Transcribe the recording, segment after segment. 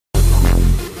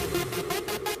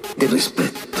il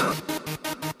rispetto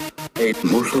è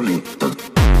molto lento.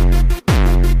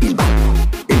 Il ballo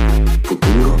e il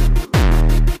futuro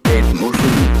è molto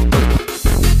lento.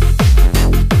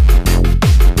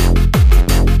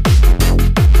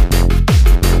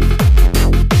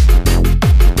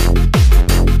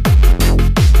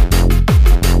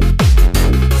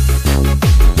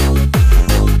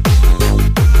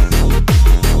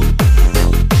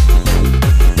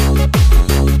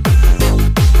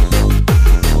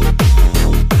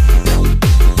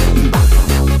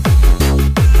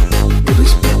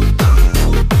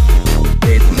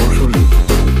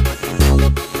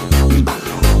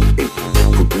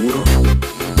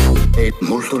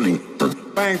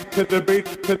 Bang to the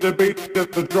beat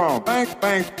of the drum. Bang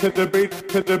bang to the beat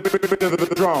of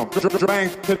the drum. Bang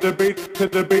to the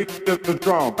beat of the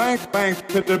drum. Bang bang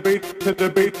to the beat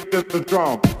of the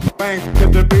drum. Bang to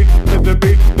the beat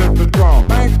of the drum.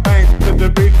 Bang bang to the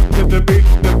beat of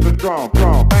the drum.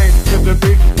 Drum. Bang to the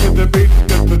beat of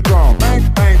the drum.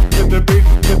 Bang bang to the beat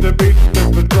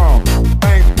of the drum.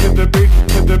 Bang to the beat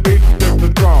of the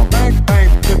drum. Bang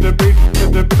bang to the beat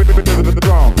of the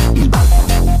drum.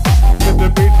 To the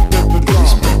beat of the drum.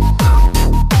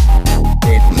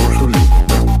 È molto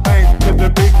lento. Bang to the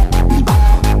beat. Il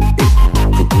ballo e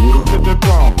il futuro To the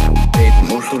drum. è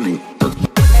molto lento.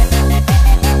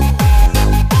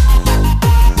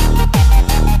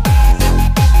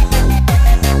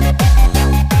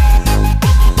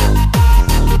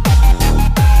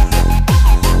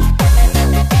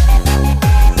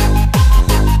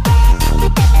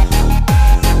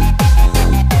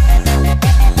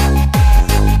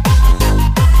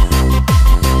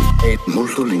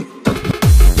 Molto lento.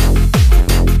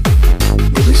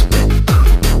 Il rispetto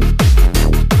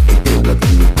e la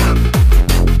dignità.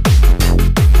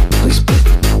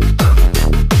 Rispetto.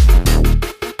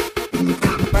 Dignità.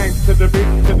 Bang to the beat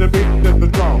of the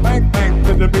drum. Bang bang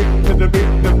to the beat of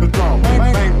the drum.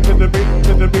 Bang bang to the beat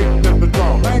of the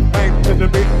drum. Bang bang to the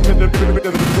beat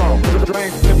of the drum.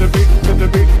 Bang to the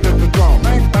beat of the drum.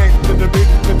 Bang bang to the beat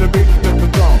of the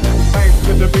drum. Bang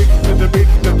to the beat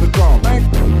of the drum. Bang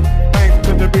bang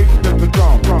to the beat of the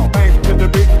drum. Drum. Bang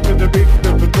to the beat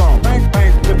of the drum. Bang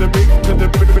bang to the beat of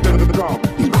the drum.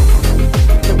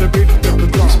 To the beat of the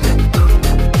drum.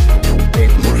 È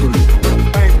molto lento.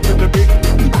 Bang to the beat.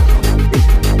 Il ballo e il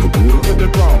futuro To the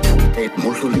drum. è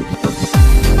molto lento.